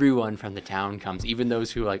everyone from the town comes, even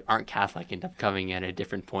those who like aren't Catholic end up coming in at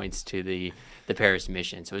different points to the parish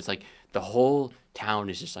mission. So it's like the whole town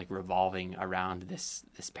is just like revolving around this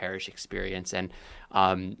parish experience. And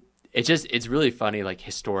it's really funny, like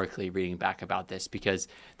historically reading back about this, because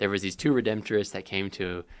there was these 2 Redemptorists that came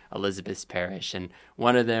to Elizabeth's parish, and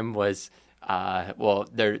one of them was,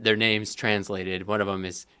 their names translated. One of them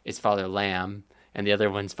is Father Lamb, and the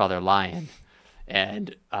other one's Father Lion.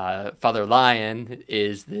 And Father Lion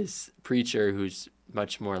is this preacher who's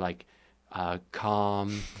much more like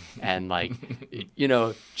calm and like,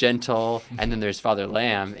 gentle. And then there's Father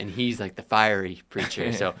Lamb, and he's like the fiery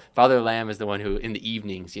preacher. So Father Lamb is the one who in the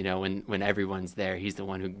evenings, when everyone's there, he's the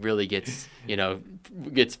one who really gets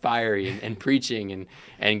fiery and preaching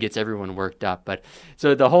and gets everyone worked up. But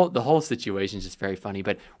so the whole situation is just very funny.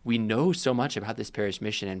 But we know so much about this parish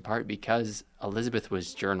mission in part because Elizabeth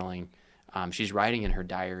was journaling. She's writing in her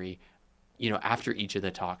diary. After each of the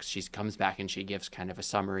talks, she comes back and she gives kind of a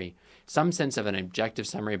summary, some sense of an objective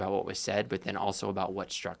summary about what was said, but then also about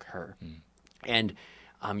what struck her. And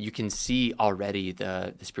you can see already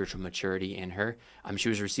the spiritual maturity in her. She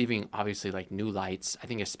was receiving, obviously, like new lights. I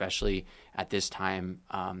think especially at this time,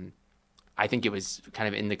 I think it was kind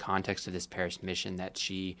of in the context of this parish mission that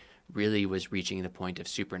she really was reaching the point of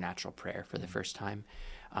supernatural prayer for the first time.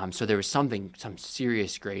 So there was some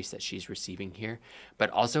serious grace that she's receiving here.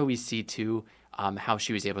 But also we see, too, how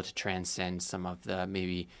she was able to transcend some of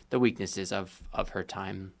maybe the weaknesses of her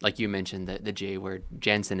time. Like you mentioned, the J word,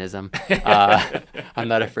 Jansenism. I'm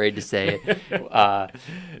not afraid to say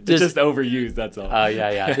it. Just overused, that's all.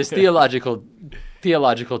 This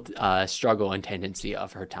theological struggle and tendency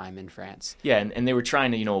of her time in France. Yeah, and they were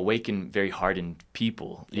trying to, awaken very hardened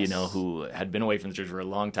people, who had been away from the church for a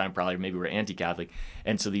long time, probably maybe were anti-Catholic.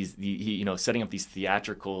 And so setting up these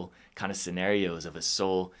theatrical kind of scenarios of a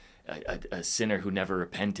soul, a sinner who never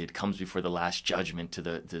repented comes before the last judgment to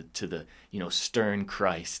the stern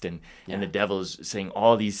Christ, and the devil is saying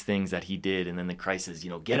all these things that he did, and then the Christ says,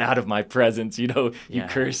 get out of my presence, you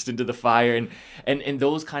cursed, into the fire, and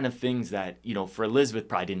those kind of things that for Elizabeth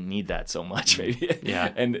probably didn't need that so much, maybe.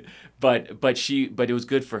 But it was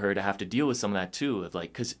good for her to have to deal with some of that too, of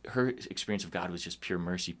like, because her experience of God was just pure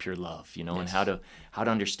mercy, pure love, and how to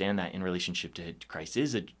understand that in relationship to Christ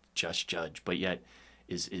is a just judge, but yet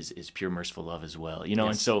is pure merciful love as well,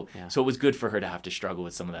 and so it was good for her to have to struggle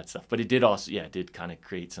with some of that stuff, but it did also kind of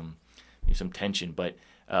create some tension, but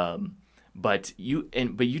you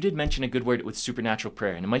did mention a good word with supernatural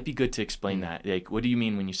prayer, and it might be good to explain that. Like, what do you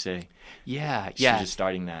mean when you say she's just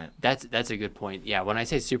starting that? That's a good point. When I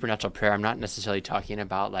say supernatural prayer, I'm not necessarily talking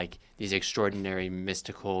about like these extraordinary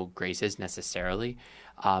mystical graces necessarily,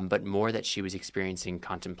 but more that she was experiencing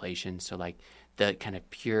contemplation, so like the kind of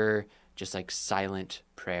pure, just like silent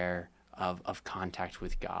prayer of contact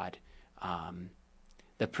with God.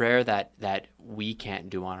 The prayer that we can't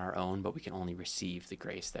do on our own, but we can only receive the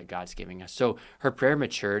grace that God's giving us. So her prayer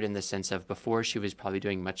matured in the sense of before she was probably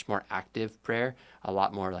doing much more active prayer, a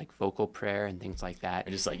lot more like vocal prayer and things like that.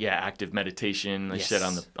 And just like, active meditation, like said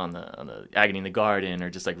on the agony in the garden, or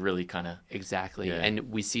just like really kind of. Exactly. Yeah.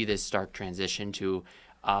 And we see this stark transition to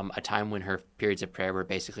a time when her periods of prayer were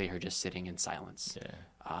basically her just sitting in silence.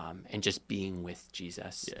 And just being with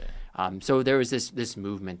Jesus. So there was this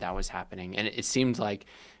movement that was happening, and it seemed like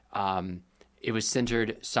it was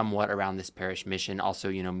centered somewhat around this parish mission. Also,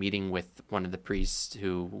 meeting with one of the priests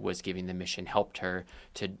who was giving the mission helped her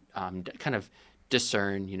to kind of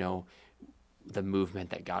discern, the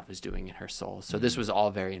movement that God was doing in her soul. So this was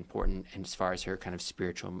all very important, and as far as her kind of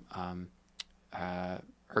spiritual,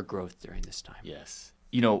 her growth during this time. Yes.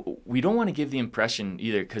 We don't want to give the impression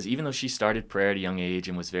either, because even though she started prayer at a young age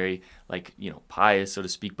and was very, like, pious, so to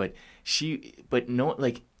speak, but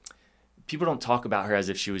people don't talk about her as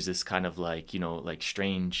if she was this kind of like, like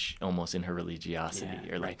strange almost in her religiosity,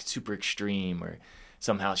 or like super extreme, or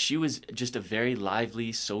somehow she was just a very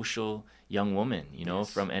lively, social young woman,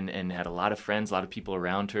 and had a lot of friends, a lot of people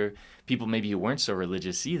around her, people maybe who weren't so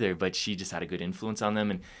religious either, but she just had a good influence on them.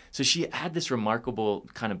 And so she had this remarkable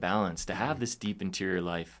kind of balance to have this deep interior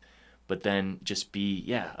life, but then just be,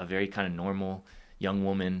 a very kind of normal young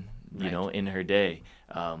woman, in her day.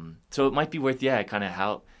 So it might be worth, kind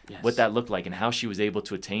of what that looked like and how she was able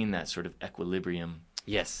to attain that sort of equilibrium.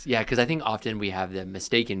 Yes. Yeah, because I think often we have the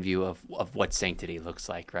mistaken view of what sanctity looks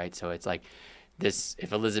like, right? So it's like this,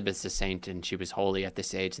 if Elizabeth's a saint and she was holy at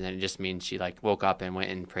this age, and then it just means she like woke up and went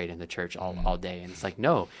and prayed in the church all day. And it's like,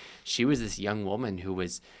 no, she was this young woman who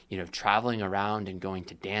was, traveling around and going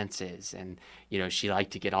to dances, and, she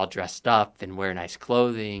liked to get all dressed up and wear nice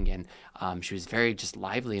clothing. And she was very just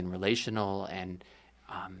lively and relational. And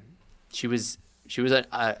she was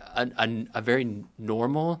a very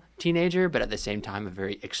normal teenager, but at the same time, a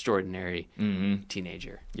very extraordinary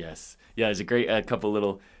teenager. Yes. Yeah, there's a great couple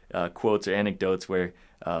little quotes or anecdotes where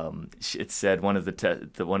it said one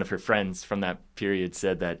of her friends from that period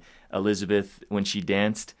said that Elizabeth, when she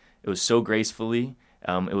danced, it was so gracefully.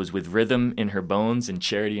 It was with rhythm in her bones and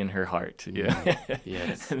charity in her heart. Yeah.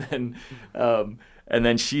 Yes. And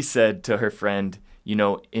then she said to her friend,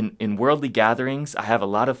 in worldly gatherings, I have a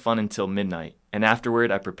lot of fun until midnight, and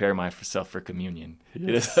afterward, I prepare myself for communion.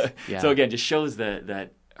 Yes. So again, just shows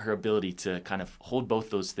that her ability to kind of hold both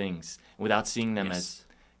those things without seeing them as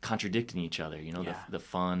contradicting each other. The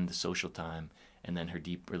fun, the social time, and then her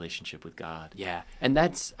deep relationship with God. Yeah, and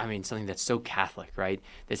that's, something that's so Catholic, right?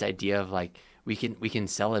 This idea of like we can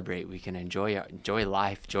celebrate, we can enjoy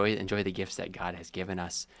life, enjoy the gifts that God has given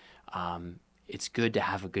us. It's good to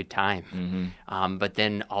have a good time, but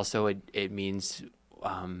then also it means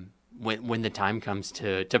when the time comes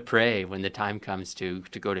to pray, when the time comes to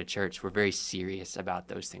go to church, we're very serious about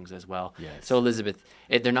those things as well. Yes. So Elizabeth,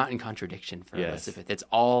 they're not in contradiction for Elizabeth. It's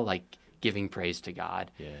all like giving praise to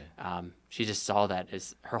God. Yeah. She just saw that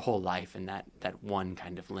as her whole life in that one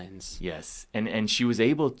kind of lens. Yes. And she was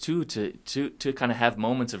able to kind of have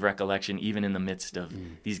moments of recollection even in the midst of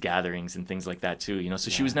these gatherings and things like that too. So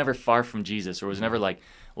she was never far from Jesus, or was never like,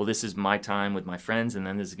 well, this is my time with my friends and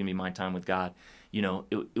then this is going to be my time with God.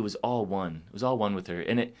 It was all one. It was all one with her.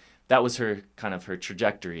 And that was her kind of her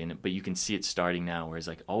trajectory in it, but you can see it starting now, where it's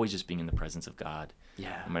like always just being in the presence of God.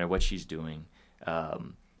 Yeah. No matter what she's doing.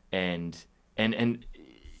 And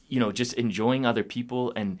just enjoying other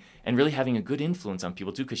people and really having a good influence on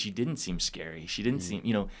people too, because she didn't seem scary. She didn't seem,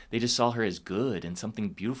 they just saw her as good, and something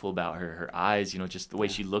beautiful about her. Her eyes, just the way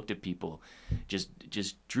she looked at people, just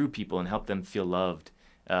drew people and helped them feel loved.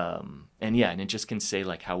 And it just can say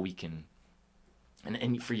like how we can,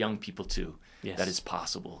 and for young people too, that it's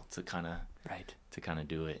possible to kind of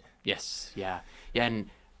do it. Yes, yeah, and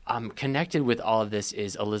connected with all of this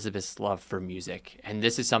is Elizabeth's love for music, and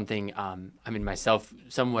this is something. Myself,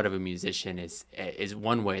 somewhat of a musician, is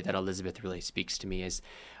one way that Elizabeth really speaks to me. Is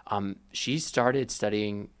she started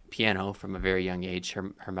studying piano from a very young age.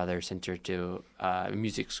 Her mother sent her to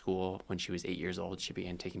music school when she was 8 years old. She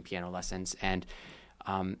began taking piano lessons, and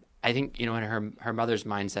I think, in her mother's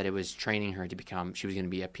mindset, it was training her she was going to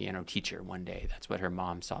be a piano teacher one day. That's what her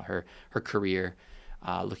mom saw her career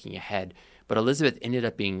looking ahead. But Elizabeth ended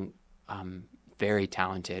up being very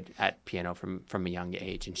talented at piano from a young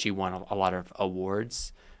age, and she won a lot of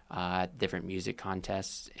awards at different music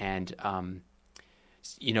contests. And, I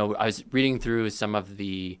was reading through some of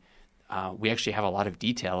the, we actually have a lot of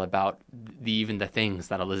detail about even the things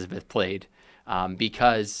that Elizabeth played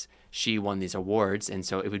because she won these awards, and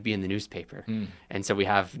so it would be in the newspaper. And so we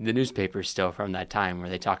have the newspaper still from that time where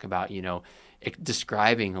they talk about,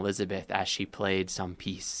 describing Elizabeth as she played some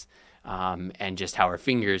piece, and just how her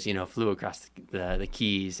fingers, flew across the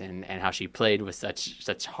keys, and how she played with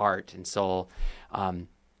such heart and soul.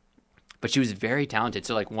 But she was very talented.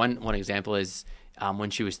 So like one example is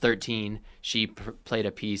when she was 13, she played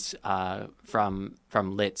a piece from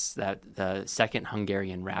Liszt, the Second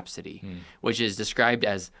Hungarian Rhapsody, which is described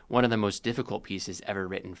as one of the most difficult pieces ever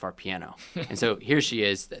written for piano. And so here she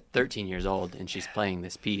is, 13 years old, and she's playing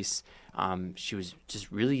this piece. She was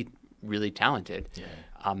just really, really talented.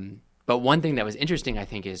 Yeah. But one thing that was interesting, I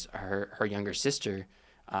think, is her younger sister,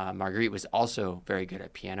 Marguerite, was also very good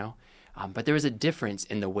at piano. But there was a difference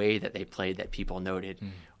in the way that they played that people noted.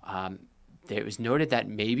 It was noted that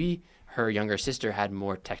maybe her younger sister had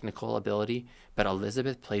more technical ability, but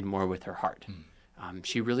Elizabeth played more with her heart.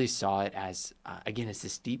 She really saw it as, again, as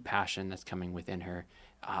this deep passion that's coming within her,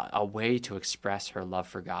 a way to express her love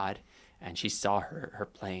for God, and she saw her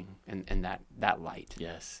playing in that light.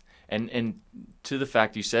 Yes. And to the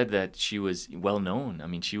fact you said that she was well known. I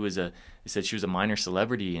mean, you said she was a minor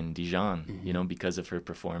celebrity in Dijon, because of her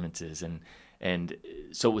performances, and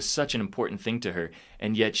so it was such an important thing to her,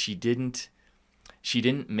 and yet she didn't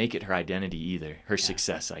make it her identity either, her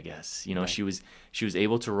success, I guess. Right. She was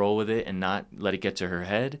able to roll with it and not let it get to her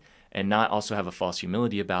head, and not also have a false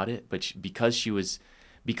humility about it, but because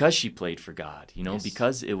she played for God,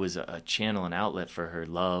 because it was a channel, an outlet for her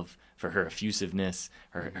love, for her effusiveness,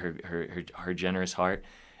 her generous heart,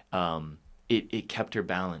 it kept her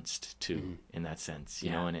balanced too, in that sense,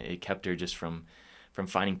 and it kept her just from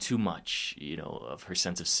finding too much, of her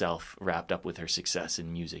sense of self wrapped up with her success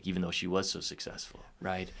in music, even though she was so successful.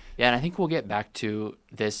 Right. Yeah, and I think we'll get back to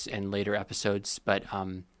this in later episodes, but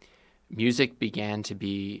music began to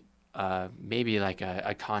be maybe like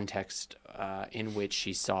a context in which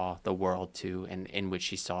she saw the world too, and in which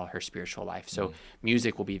she saw her spiritual life. So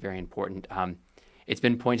music will be very important. It's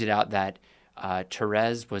been pointed out that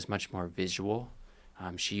Therese was much more visual.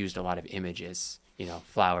 She used a lot of images,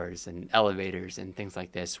 flowers and elevators and things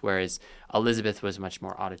like this, whereas Elizabeth was much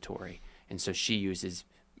more auditory. And so she uses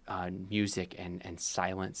music and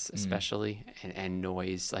silence especially, and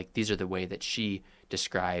noise. Like, these are the way that she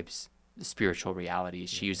describes the spiritual realities.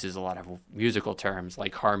 She uses a lot of musical terms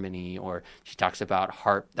like harmony, or she talks about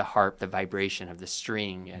the harp, the vibration of the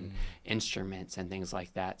string and instruments and things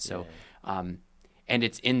like that. So, and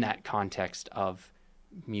it's in that context of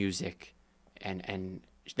music and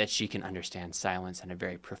that she can understand silence in a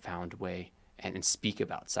very profound way, and speak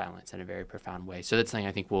about silence in a very profound way. So that's something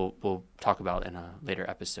I think we'll talk about in a later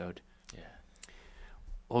episode. Yeah.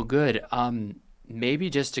 Well, good. Maybe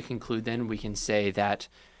just to conclude then, we can say that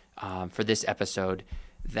for this episode,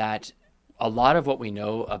 that a lot of what we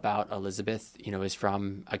know about Elizabeth, is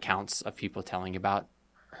from accounts of people telling about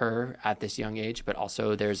her at this young age, but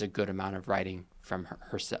also there's a good amount of writing from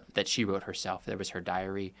herself that she wrote herself. There was her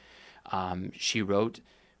diary. She wrote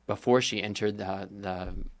before she entered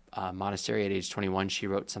the monastery at age 21. She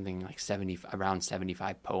wrote something like around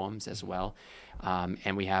 75 poems as well,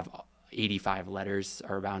 and we have 85 letters,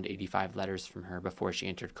 or around 85 letters from her before she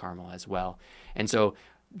entered Carmel as well. And so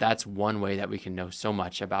that's one way that we can know so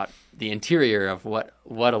much about the interior of what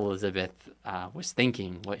Elizabeth was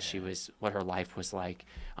thinking, what her life was like.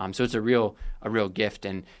 So it's a real gift.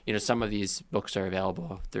 And some of these books are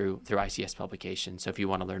available through ICS publications. So if you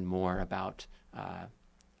want to learn more about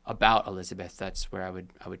Elizabeth, that's where I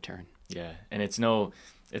would turn. Yeah, and it's not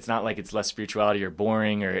like it's less spirituality or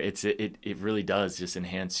boring, or it really does just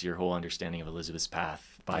enhance your whole understanding of Elizabeth's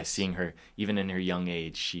path by seeing her even in her young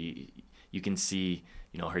age. You can see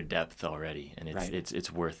her depth already, and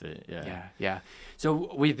it's worth it. Yeah.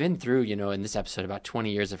 So we've been through, in this episode about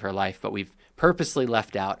 20 years of her life, but we've purposely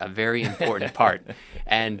left out a very important part,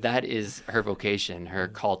 and that is her vocation, her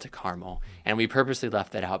call to Carmel. And we purposely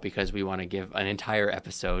left that out because we want to give an entire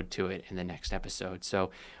episode to it in the next episode.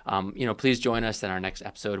 So, please join us in our next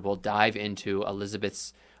episode. We'll dive into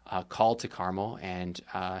Elizabeth's call to Carmel and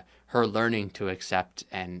her learning to accept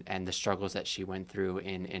and the struggles that she went through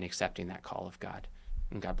in accepting that call of God.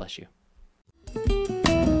 And God bless you.